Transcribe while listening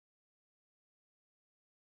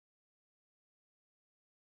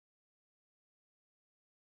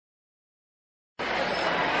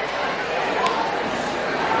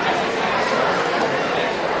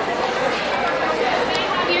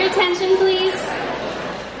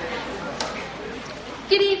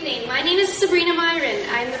Sabrina Myron.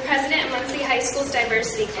 I'm the president of Muncy High School's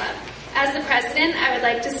Diversity Club. As the president, I would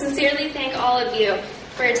like to sincerely thank all of you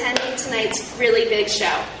for attending tonight's really big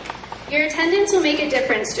show. Your attendance will make a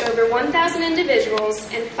difference to over 1,000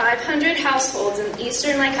 individuals and 500 households in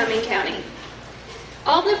eastern Lycoming County.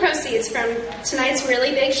 All the proceeds from tonight's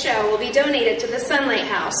really big show will be donated to the Sunlight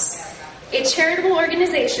House, a charitable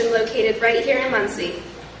organization located right here in Muncy.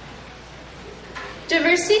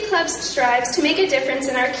 Diversity Club strives to make a difference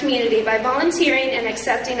in our community by volunteering and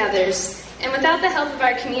accepting others, and without the help of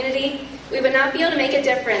our community, we would not be able to make a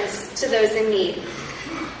difference to those in need.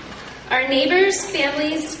 Our neighbors,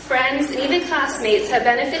 families, friends, and even classmates have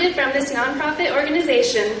benefited from this nonprofit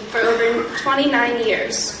organization for over 29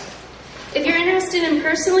 years. If you're interested in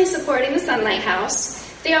personally supporting the Sunlight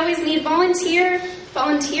House, they always need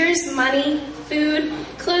volunteers, money, food,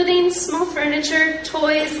 clothing, small furniture,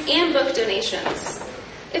 toys, and book donations.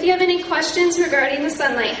 If you have any questions regarding the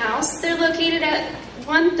Sunlight House, they're located at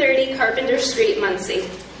 130 Carpenter Street, Muncy,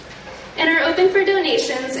 and are open for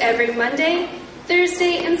donations every Monday,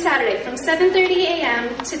 Thursday, and Saturday from 7:30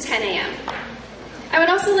 a.m. to 10 a.m. I would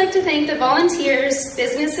also like to thank the volunteers,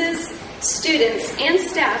 businesses, students, and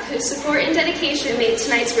staff whose support and dedication made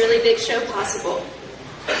tonight's really big show possible.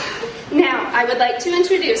 Now, I would like to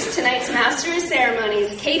introduce tonight's Master of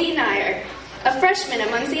Ceremonies, Katie Nyer, a freshman at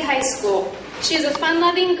Muncy High School. She is a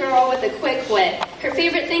fun-loving girl with a quick wit. Her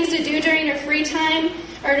favorite things to do during her free time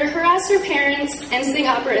are to harass her parents and sing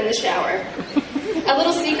opera in the shower. A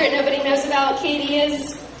little secret nobody knows about Katie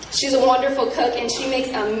is she's a wonderful cook and she makes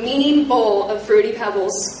a mean bowl of Fruity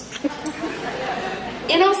Pebbles.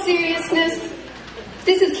 In all seriousness,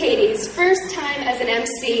 this is Katie's first time as an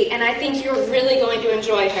MC, and I think you're really going to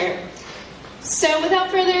enjoy her. So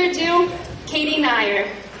without further ado, Katie Nyer.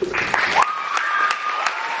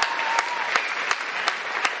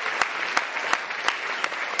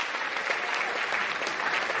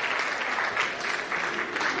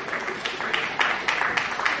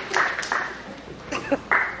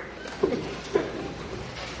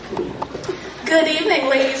 Good evening,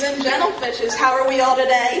 ladies and gentlefishes. How are we all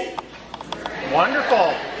today?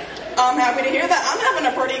 Wonderful. I'm happy to hear that. I'm having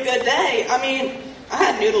a pretty good day. I mean, I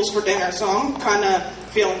had noodles for dinner, so I'm kind of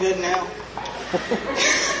feeling good now.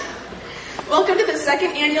 Welcome to the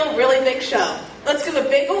second annual Really Big Show. Let's give a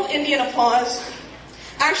big old Indian applause.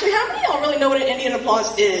 Actually, how many of y'all really know what an Indian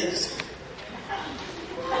applause is?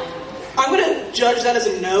 I'm going to judge that as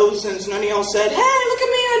a no, since none of y'all said, hey, look at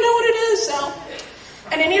me, I know what it is, so...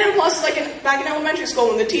 An Indian applause is like back in elementary school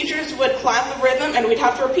when the teachers would clap the rhythm and we'd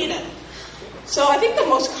have to repeat it. So I think the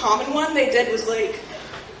most common one they did was like,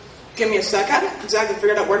 give me a sec, I haven't exactly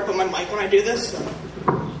figured out where to put my mic when I do this. So.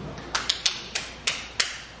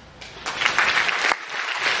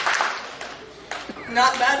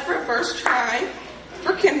 Not bad for a first try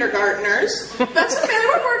for kindergartners. That's okay,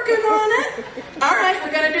 we're working on it. All right,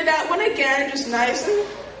 we're going to do that one again, just nice and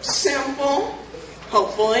simple,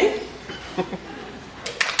 hopefully.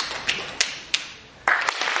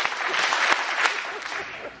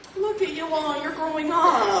 Look at you all, you're growing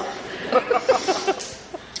up.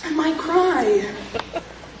 I might cry.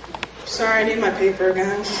 Sorry, I need my paper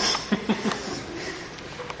again.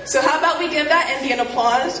 So how about we give that Indian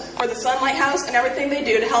applause for the Sunlight House and everything they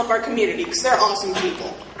do to help our community, because they're awesome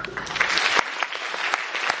people.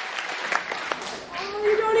 Oh,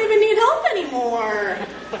 you don't even need help anymore.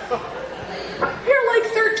 You're like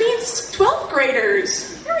 13th, 12th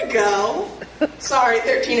graders. Here we go. Sorry,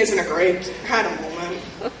 13 isn't a grade. Had a moment.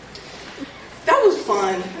 That was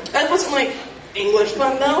fun. That wasn't like English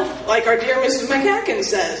fun though, like our dear Mrs. McCacken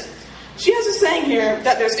says. She has a saying here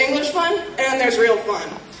that there's English fun and there's real fun.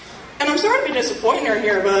 And I'm sorry to be disappointing her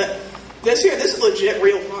here, but this is legit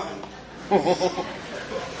real fun.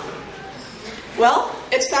 Well,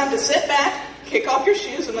 it's time to sit back, kick off your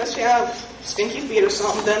shoes, unless you have stinky feet or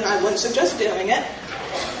something, then I wouldn't suggest doing it.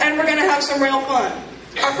 And we're gonna have some real fun.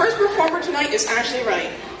 Our first performer tonight is Ashley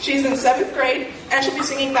Wright. She's in 7th grade, and she'll be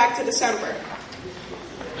singing Back to December.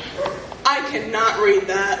 I cannot read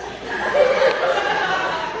that.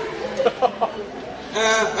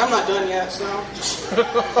 I'm not done yet, so.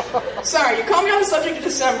 Sorry, you caught me on the subject of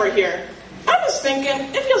December here. I was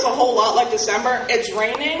thinking, it feels a whole lot like December. It's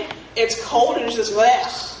raining, it's cold, and it's just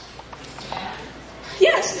bleh.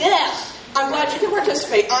 Yes, bleh. I'm glad you can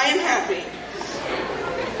participate. I am happy.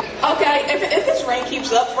 Okay, if this rain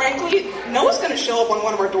keeps up, frankly, Noah's going to show up on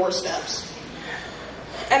one of our doorsteps.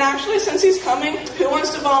 And actually, since he's coming, who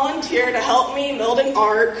wants to volunteer to help me build an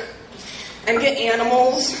ark and get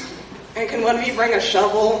animals? And can one of you bring a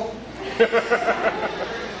shovel?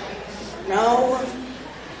 No?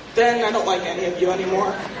 Then I don't like any of you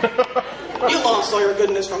anymore. You lost all your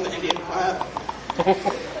goodness from the Indian clap.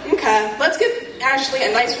 Okay, let's give Ashley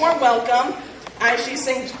a nice warm welcome as she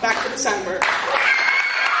sings Back to December.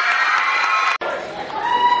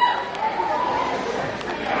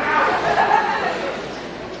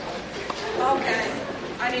 Okay,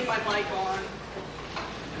 I need my mic on.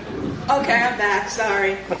 Okay, I'm back,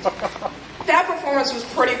 sorry. That performance was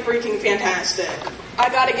pretty freaking fantastic. I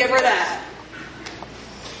gotta give her that.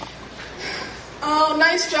 Oh,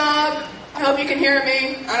 nice job. I hope you can hear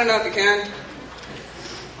me. I don't know if you can.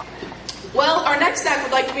 Well, our next act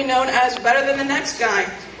would like to be known as Better Than the Next Guy.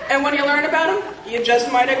 And when you learn about him, you just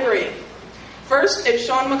might agree. First is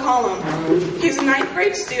Sean McCollum. He's a 9th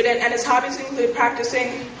grade student and his hobbies include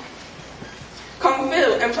practicing Kung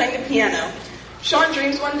Fu and playing the piano. Sean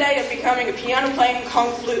dreams one day of becoming a piano-playing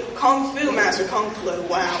Kung Fu master. Kung Fu,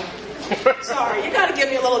 wow. Sorry, you gotta give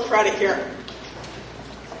me a little credit here.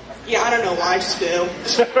 Yeah, I don't know why, I just do.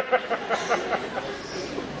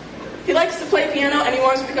 He likes to play piano and he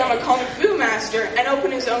wants to become a Kung Fu master and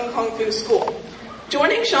open his own Kung Fu school.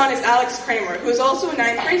 Joining Sean is Alex Kramer, who is also a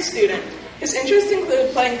 9th grade student. His interests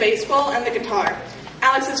include playing baseball and the guitar.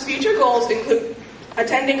 Alex's future goals include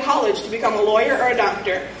attending college to become a lawyer or a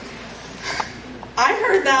doctor. I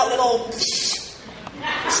heard that little...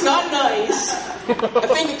 It's not nice. I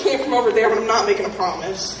think it came from over there, but I'm not making a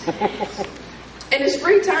promise. In his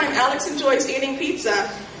free time, Alex enjoys eating pizza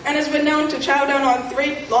and has been known to chow down on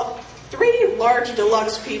three large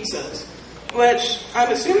deluxe pizzas, which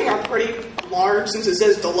I'm assuming are pretty large since it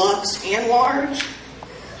says deluxe and large.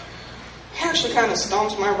 He actually kind of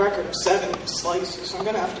stomps my record of 7 slices, so I'm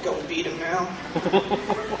going to have to go and beat him now.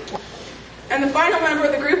 And the final member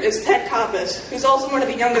of the group is Ted Coppice, who's also one of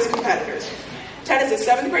the youngest competitors. Ted is a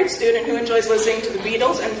 7th grade student who enjoys listening to the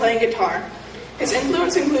Beatles and playing guitar. His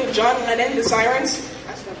influence include John Lennon, the Sirens,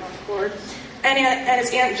 I stepped on the cord, and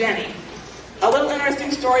his Aunt Jenny. A little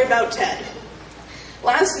interesting story about Ted.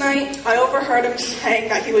 Last night, I overheard him saying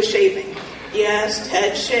that he was shaving. Yes,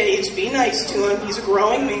 Ted shaves. Be nice to him. He's a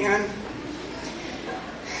growing man.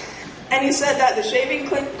 And he said that the shaving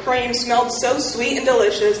cream smelled so sweet and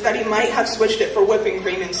delicious that he might have switched it for whipping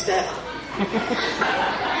cream instead.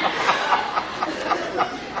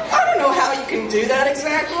 I don't know how you can do that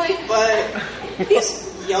exactly, but he's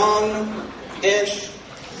young-ish.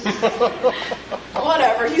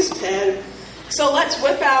 Whatever, he's Ted. So let's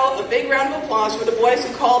whip out a big round of applause for the boys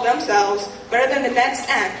who call themselves Better Than the Next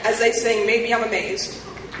Act as they sing Maybe I'm Amazed.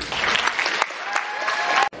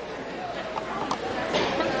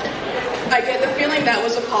 I get the feeling that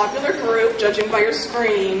was a popular group, judging by your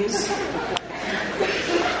screams.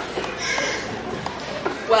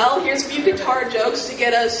 Well, here's a few guitar jokes to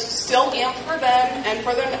get us still amped for them and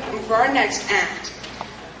for our next act.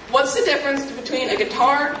 What's the difference between a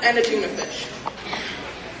guitar and a tuna fish?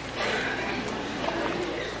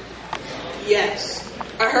 Yes,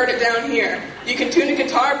 I heard it down here. You can tune a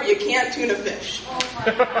guitar, but you can't tune a fish.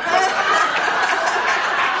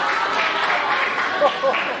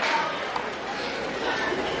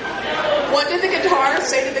 What did the guitar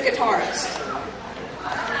say to the guitarist?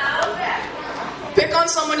 Pick on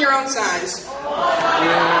someone your own size.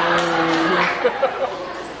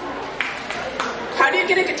 How do you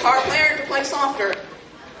get a guitar player to play softer?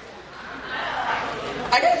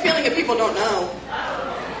 I get a feeling that people don't know.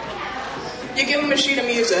 You give them a sheet of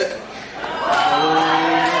music.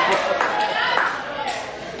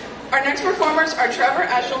 Our next performers are Trevor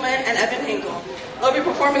Eshelman and Evan Hinkle. They'll be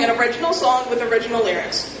performing an original song with original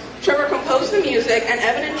lyrics. Trevor composed the music, and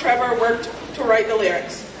Evan and Trevor worked to write the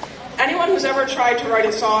lyrics. Anyone who's ever tried to write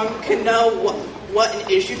a song can know what an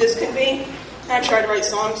issue this can be. I try to write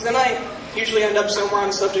songs, then I usually end up somewhere on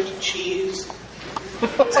the subject of cheese.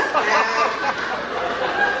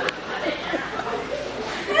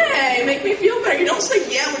 Hey, make me feel better. You don't say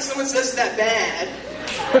yeah when someone says that bad.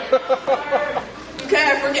 Okay,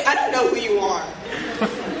 I forget. I don't know who you are.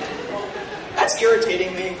 That's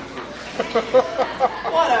irritating me.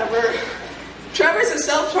 Whatever. Trevor's a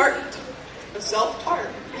self-taught.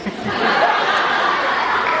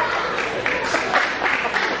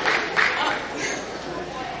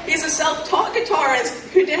 He's a self-taught guitarist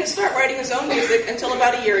who didn't start writing his own music until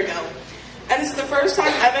about a year ago. And this is the first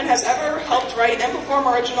time Evan has ever helped write and perform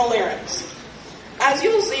original lyrics. As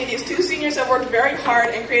you will see, these two seniors have worked very hard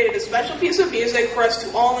and created a special piece of music for us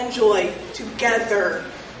to all enjoy together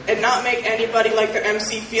and not make anybody like their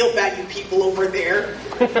MC feel bad, you people over there.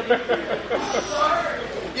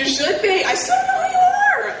 You should be. I still know who you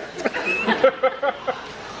are.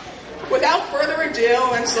 Without further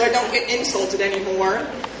ado, and so I don't get insulted anymore,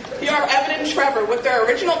 Your Evan and Trevor with their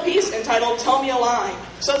original piece entitled Tell Me a Lie.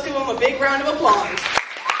 So let's give them a big round of applause.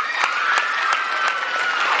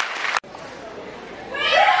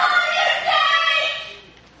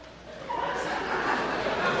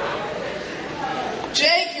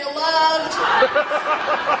 Jake, you're loved.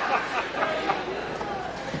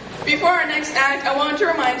 Before our next act, I want to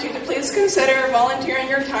remind you to please consider volunteering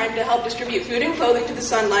your time to help distribute food and clothing to the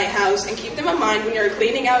Sunlight House, and keep them in mind when you're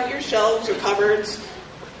cleaning out your shelves or cupboards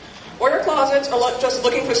or your closets, or just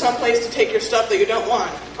looking for some place to take your stuff that you don't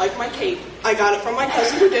want, like my cape. I got it from my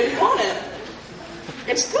cousin who didn't want it.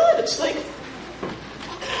 It's good. It's like...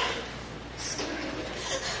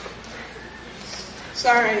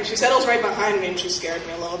 Sorry, she settles right behind me and she scared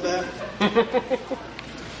me a little bit.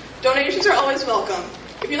 Donations are always welcome.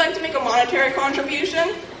 If you'd like to make a monetary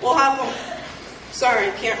contribution, we'll have them.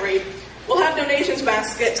 Sorry, can't read. We'll have donations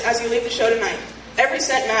baskets as you leave the show tonight. Every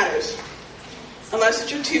cent matters. Unless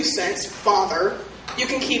it's your 2 cents, father. You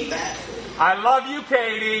can keep that. I love you,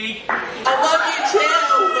 Katie. I love you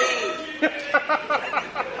too, Lee.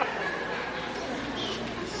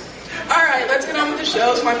 All right, let's get on with the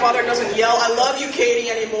show so my father doesn't yell, I love you, Katie,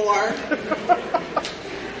 anymore.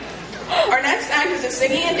 Our next act is a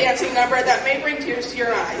singing and dancing number that may bring tears to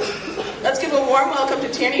your eyes. Let's give a warm welcome to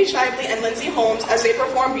Tierney Shively and Lindsay Holmes as they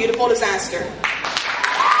perform Beautiful Disaster.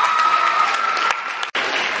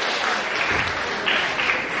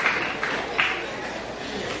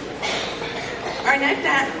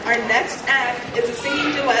 Our next act is a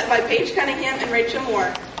singing duet by Paige Cunningham and Rachel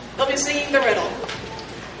Moore. They'll be singing the riddle.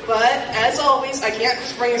 But, as always, I can't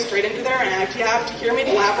just bring it straight into their act. You have to hear me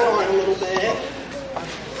blabber on a little bit.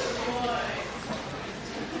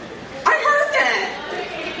 I heard that!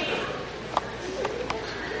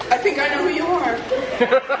 I think I know who you are.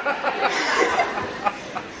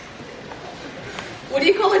 What do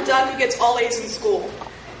you call a duck who gets all A's in school?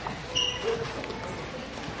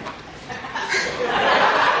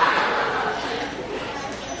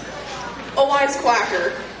 A wise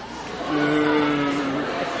quacker.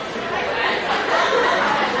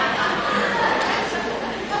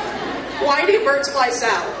 Why do birds fly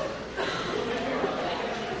south?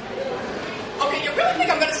 Okay, you really think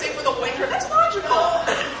I'm going to say for the winter? That's logical.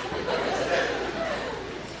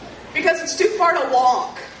 Because it's too far to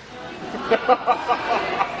walk.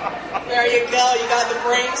 There you go. You got the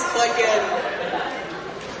brains clicking.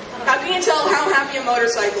 How can you tell how happy a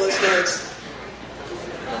motorcyclist is?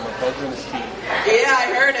 Bugs in his teeth. Yeah,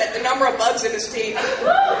 I heard it. The number of bugs in his teeth.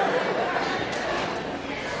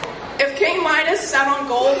 If King Midas sat on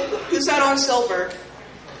gold, who sat on silver?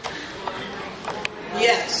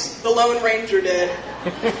 Yes, the Lone Ranger did.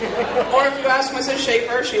 Or if you ask Mrs.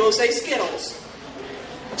 Schaefer, she will say Skittles.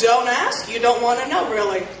 Don't ask, you don't want to know,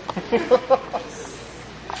 really.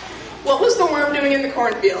 What was the worm doing in the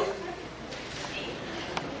cornfield?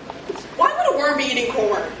 Why would a worm be eating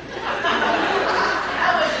corn?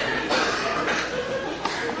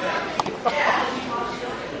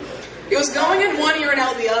 It was going in one ear and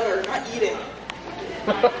out the other, not eating.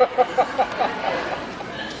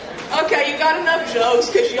 Okay, you got enough jokes,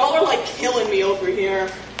 because y'all are like killing me over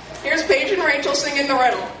here. Here's Paige and Rachel singing the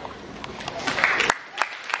riddle.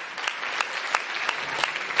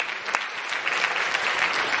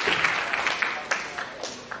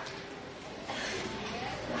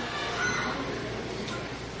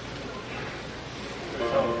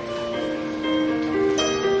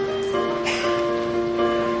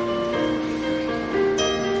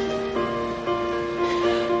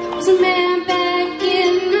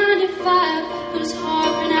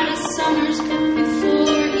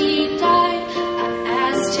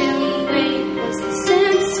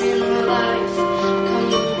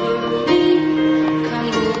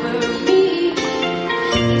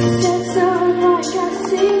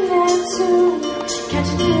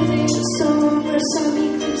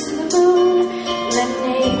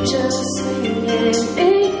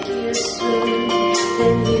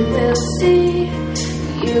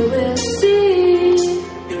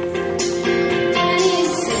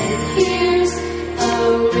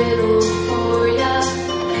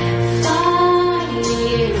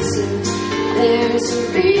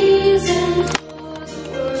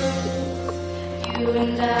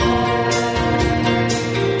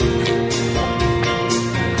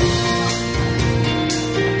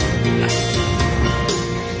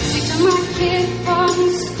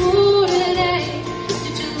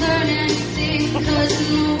 Cause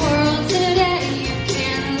in the world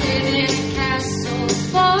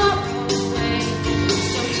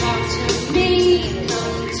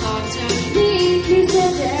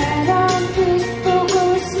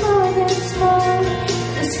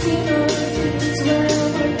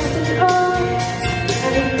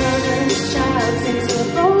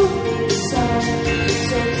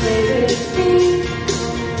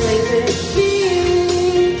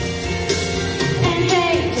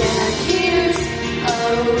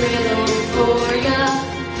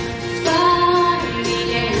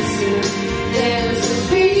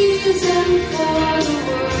reason for the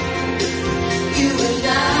world, you and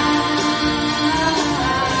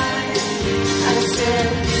I said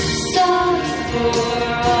sorry for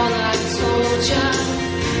all I told ya,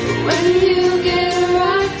 but when you get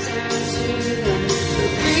right down to the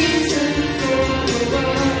reason for the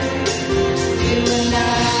world, you and I.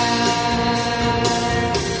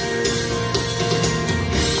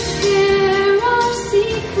 There are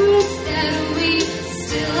secrets that we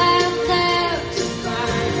still have left to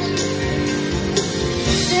find.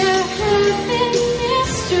 There have been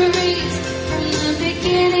mysteries from the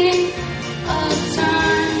beginning of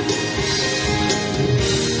time.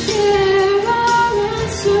 There are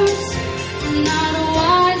answers I'm not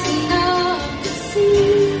wise enough to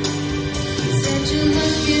see. Said you're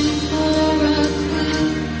looking for a clue.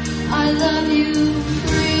 I love you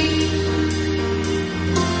free.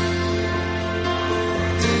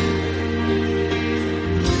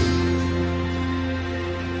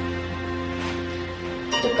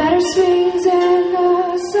 The better swings and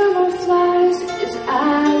the summer flies as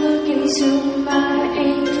I look into my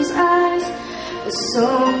angel's eyes. The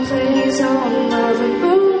song plays on while the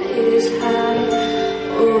moon is high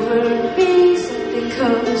over me. Something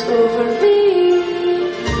comes over me.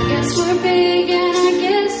 I guess we're big and I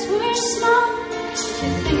guess we're small. If you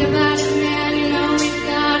think about it, man, you know we've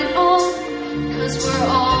got it all. 'Cause we're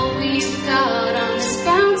all we've got on this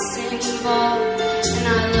bouncing ball. And I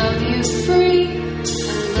love you free.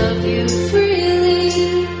 Love you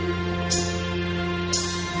freely.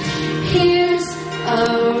 Here's a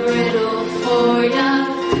riddle for ya.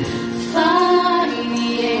 Find the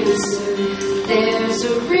answer. There's a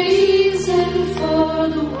reason for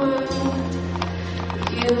the world,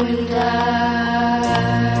 you and I.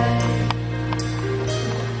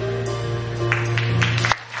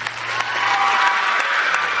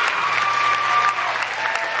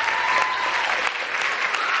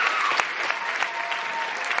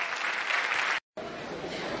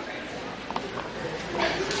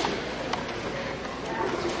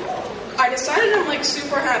 I decided I'm like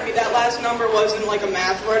super happy that last number wasn't like a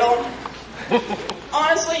math riddle.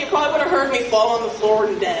 Honestly, you probably would have heard me fall on the floor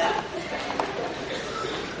and dead.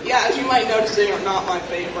 Yeah, as you might notice, they are not my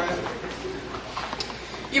favorite.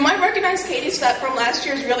 You might recognize Katie's step from last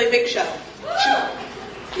year's really big show.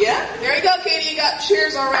 Yeah, there you go, Katie. You got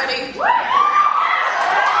cheers already. And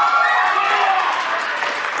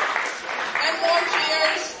more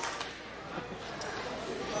cheers.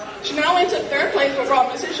 She not only took third place, but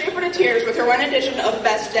brought Mrs. Schaefer to tears with her rendition of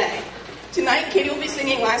Best Day. Tonight, Katie will be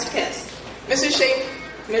singing Last Kiss. Mrs.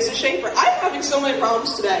 Schaefer, I'm having so many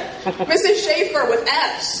problems today. Mrs. Schaefer with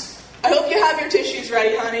F's. I hope you have your tissues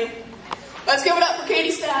ready, honey. Let's give it up for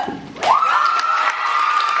Katie Step.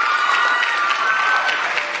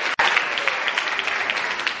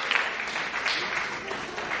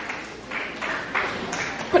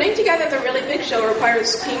 Putting together the really big show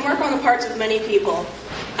requires teamwork on the parts of many people.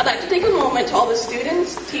 I'd like to take a moment to all the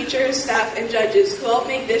students, teachers, staff, and judges who helped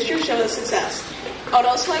make this year's show a success. I would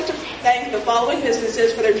also like to thank the following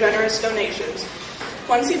businesses for their generous donations: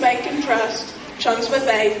 Muncy Bank and Trust, Chunks with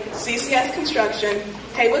A, CCS Construction,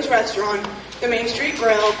 Haywood's Restaurant, the Main Street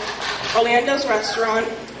Grill, Orlando's Restaurant,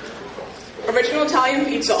 Original Italian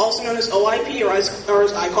Pizza, also known as OIP, or as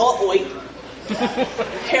I call it, OIP,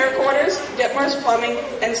 Hair Quarters, Ditmer's Plumbing,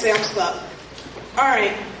 and Sam's Club.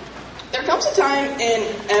 Alright, there comes a time in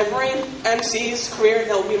every MC's career,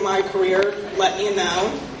 that will be my career, let me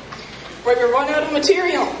know, where we run out of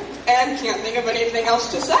material and can't think of anything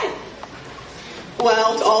else to say.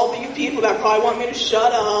 Well, to all of you people that probably want me to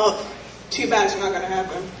shut up, too bad it's not going to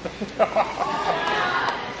happen.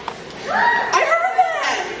 I heard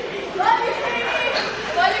that! Love you, Katie!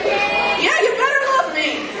 Love you, Katie! Yeah, you better love me!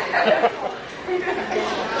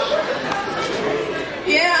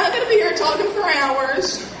 Yeah, I'm going to be here talking for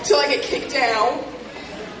hours till I get kicked out.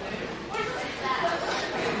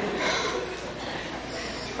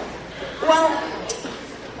 Well,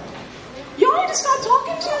 y'all need to stop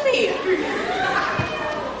talking to me.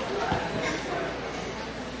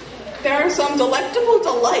 There are some delectable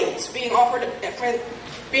delights being offered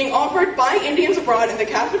by Indians abroad in the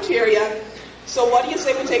cafeteria. So what do you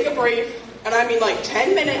say we take a brief, and I mean like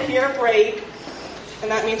 10-minute beer break,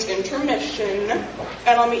 and that means intermission, and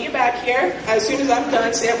I'll meet you back here as soon as I'm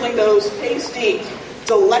done sampling those tasty,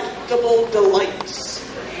 delectable delights.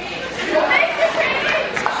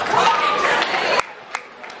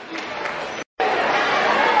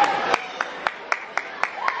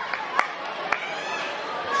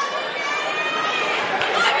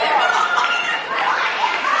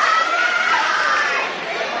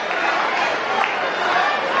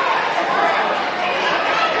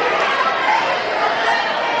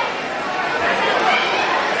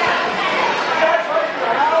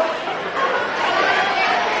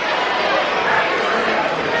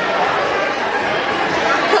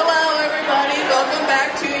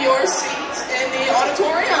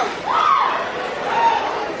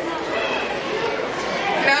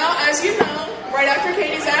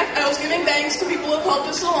 thanks to people who have helped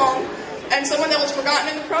us along. And someone that was forgotten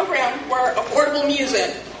in the program were Affordable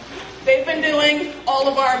Music. They've been doing all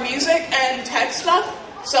of our music and tech stuff,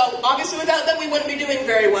 so obviously without them we wouldn't be doing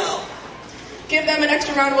very well. Give them an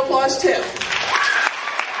extra round of applause too.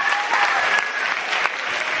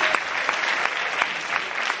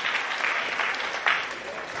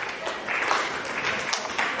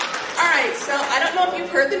 Alright, so I don't know if you've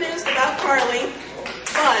heard the news about Carly,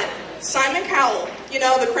 but Simon Cowell, you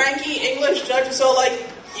know, the cranky English judge is so like,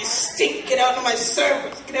 you stink, get out of my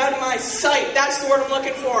service, get out of my sight. That's the word I'm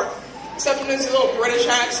looking for. Except when there's a little British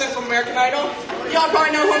accent from American Idol. Y'all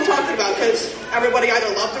probably know who I'm talking about because everybody either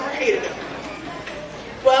loved him or hated him.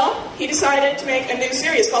 Well, he decided to make a new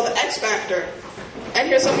series called The X Factor. And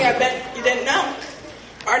here's something I bet you didn't know.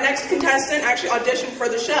 Our next contestant actually auditioned for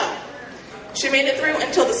the show. She made it through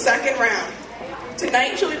until the second round.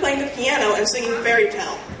 Tonight she'll be playing the piano and singing Fairy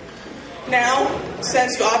Tale. Now,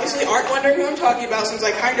 since you obviously aren't wondering who I'm talking about, since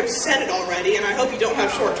I kind of said it already, and I hope you don't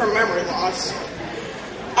have short-term memory loss,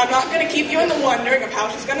 I'm not going to keep you in the wondering of how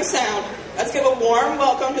she's going to sound. Let's give a warm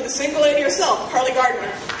welcome to the single lady herself, Carly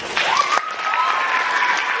Gardner.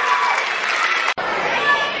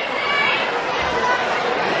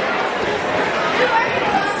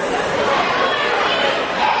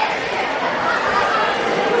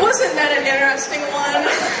 Wasn't that an interesting one?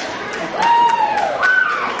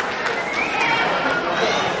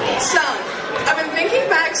 So, I've been thinking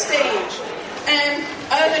backstage, and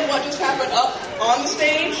other than what just happened up on the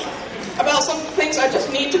stage, about some things I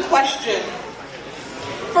just need to question.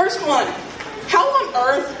 First one, how on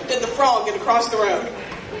earth did the frog get across the road?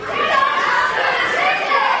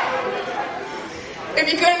 If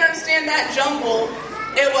you couldn't understand that jumble,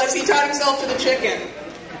 it was he taught himself to the chicken.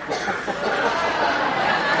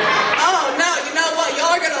 Oh no, you know what?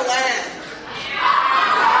 Y'all are gonna laugh.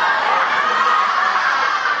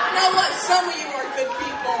 You know what? Some of you are good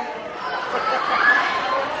people.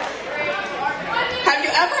 Have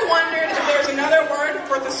you ever wondered if there's another word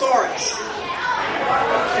for thesaurus?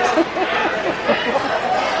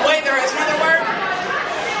 Wait, there is another word?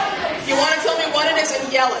 You want to tell me what it is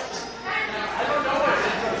and yell it?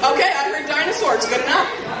 Okay, I heard dinosaurs. Good enough.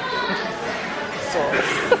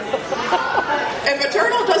 If a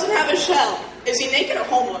turtle doesn't have a shell, is he naked or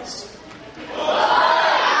homeless?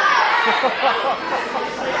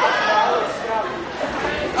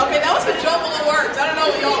 Okay, that was a jumble of words. I don't know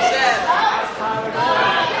what y'all said.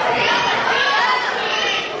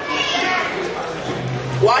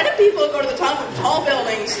 Why do people go to the top of tall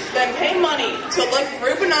buildings, then pay money to look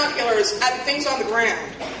through binoculars at the things on the ground?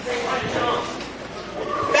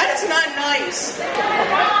 That is not nice.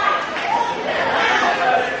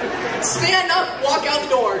 Stand up, walk out the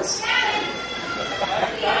doors.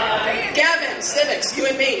 Gavin, civics, you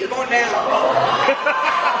and me, you're going down.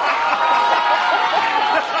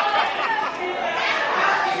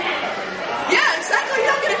 Yeah, exactly. You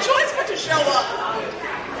don't get a choice but to show up.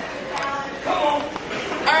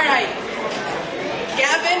 Alright.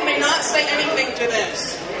 Gavin may not say anything to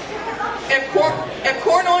this. If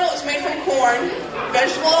corn oil is made from corn,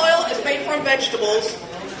 vegetable oil is made from vegetables,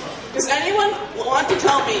 does anyone want to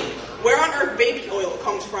tell me where on earth baby oil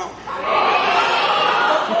comes from?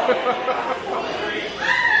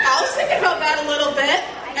 I was thinking about that a little bit,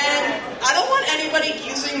 and I don't want anybody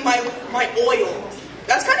using my oil.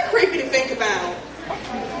 That's kind of creepy to think about.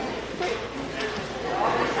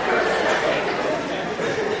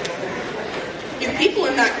 You people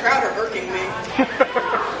in that crowd are irking me.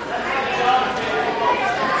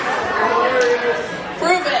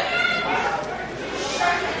 Prove it.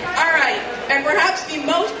 Alright, and perhaps the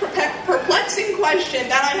most perplexing question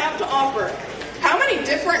that I have to offer. How many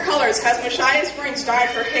different colors has Muncy Springs dyed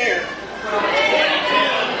her hair?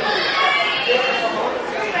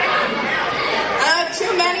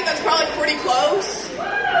 Too many, that's probably pretty close.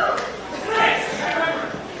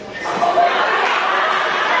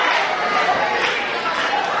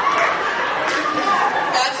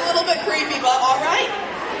 That's a little bit creepy, but alright.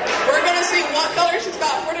 We're going to see what color she's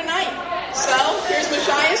got for tonight. So, here's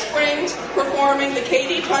Muncy Springs performing the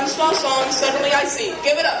Katie Tunstall song, Suddenly I See.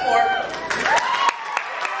 Give it up for her.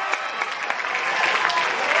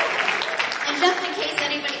 And just in case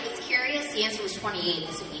anybody was curious, the answer was 28.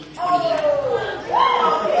 This would be 28.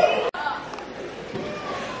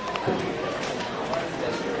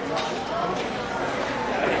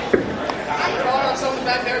 I'm calling on someone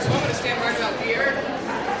back there, so I'm going to stand right out here.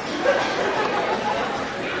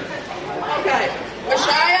 Okay. Muncy,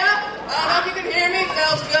 I don't know if you can hear me.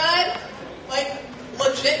 Sounds good. Like,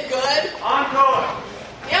 legit good. Encore!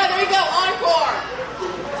 Yeah, there you go. Encore.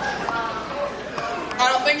 I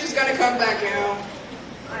don't think she's going to come back now.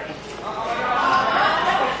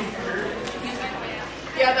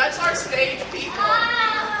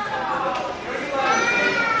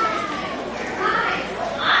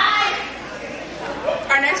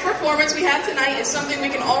 performance we have tonight is something we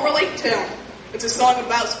can all relate to. It's a song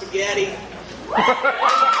about spaghetti. But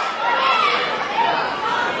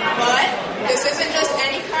this isn't just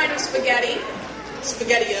any kind of spaghetti.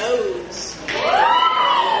 SpaghettiOs.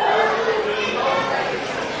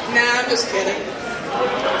 Nah, I'm just kidding.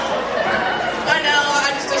 I know,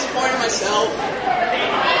 I'm just disappointed in myself.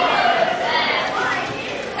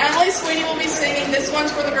 Emily Sweeney will be singing This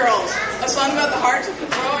One's for the Girls, a song about the hardships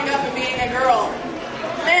of growing up and being a girl.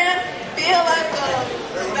 Man, feel like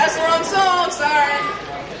that's the wrong song, sorry.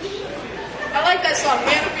 I like that song,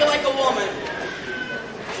 Man, I Feel Like a Woman.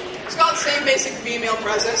 It's got the same basic female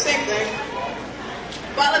presence, same thing.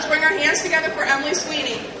 But let's bring our hands together for Emily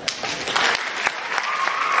Sweeney.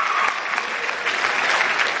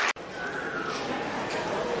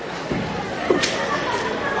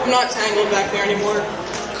 I'm not tangled back there anymore.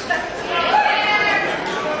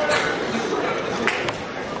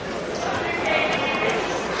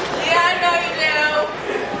 Yeah, I know you do.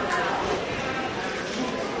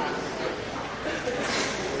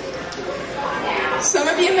 Some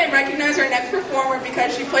of you may recognize our next performer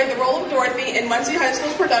because she played the role of Dorothy in Muncy High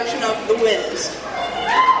School's production of The Wiz.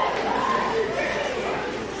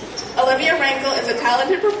 Olivia Rankle is a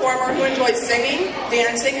talented performer who enjoys singing,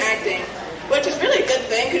 dancing, acting, which is really a good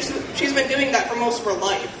thing because she's been doing that for most of her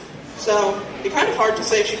life. So it'd be kind of hard to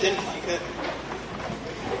say if she didn't like it.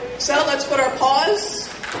 So let's put our paws,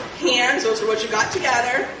 hands, those are what you got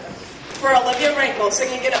together, for Olivia Rankle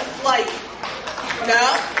singing Get a Flight.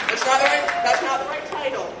 No, that's not the right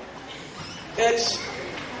title. It's...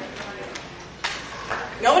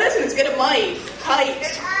 No, it isn't. It's Get a Mic.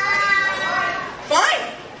 Kite.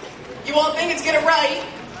 Fine. You all think it's Get It Right.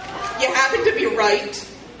 You happen to be right.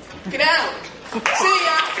 Get out. See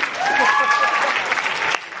ya.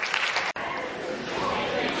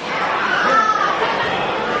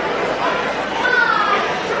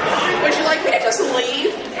 Would you like me to just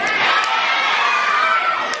leave?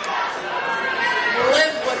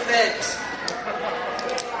 Live with it.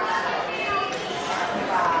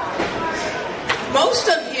 Most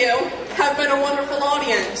of you have been a wonderful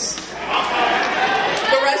audience.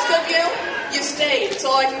 The rest of you, you stayed. That's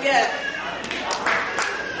all I can get.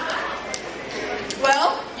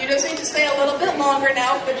 Well, you just need to stay a little bit longer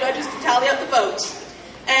now for the judges to tally up the votes.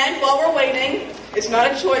 And while we're waiting, it's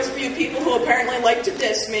not a choice for you people who apparently like to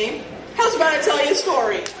diss me. How's about I tell you a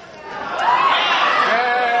story?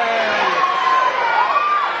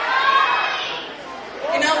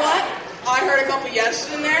 You know what? I heard a couple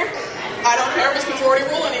yeses in there. I don't care if it's majority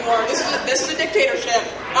rule anymore. This is a dictatorship.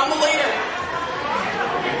 I'm the leader.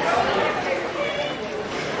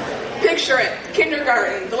 Picture it.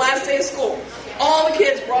 Kindergarten, the last day of school. All the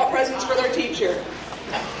kids brought presents for their teacher.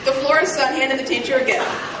 The florist's son handed the teacher a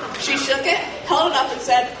gift. She shook it, held it up, and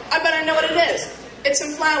said, I bet I know what it is. It's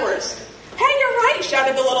some flowers. Hey, you're right,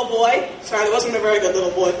 shouted the little boy. Sorry, that wasn't a very good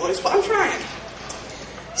little boy voice, but I'm trying.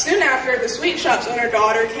 Soon after, the sweet shop's owner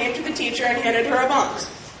daughter came to the teacher and handed her a box.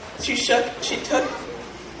 She held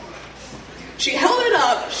it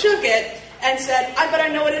up, shook it, and said, I bet I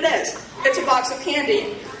know what it is. It's a box of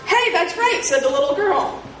candy. Hey, that's right, said the little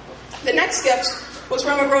girl. The next gift was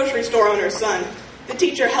from a grocery store owner's son. The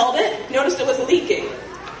teacher held it, noticed it was leaking.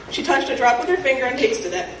 She touched a drop with her finger and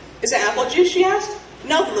tasted it. Is it apple juice, she asked.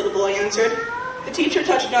 No, the little boy answered. The teacher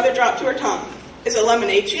touched another drop to her tongue. Is it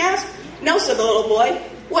lemonade, she asked. No, said the little boy.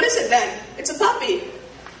 What is it then? It's a puppy.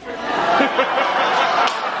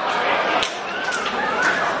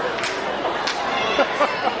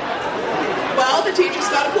 Well, the teacher's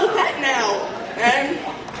got a cool pet now. And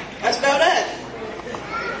that's about it.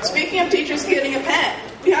 Speaking of teachers getting a pet,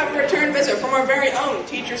 we have a return visit from our very own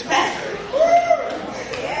teacher's pet.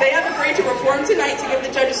 They have agreed to perform tonight to give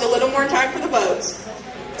the judges a little more time for the votes.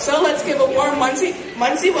 So let's give a warm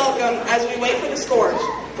Muncy welcome as we wait for the scores.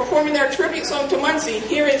 Performing their tribute song to Muncy,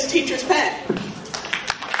 here is Teacher's Pet.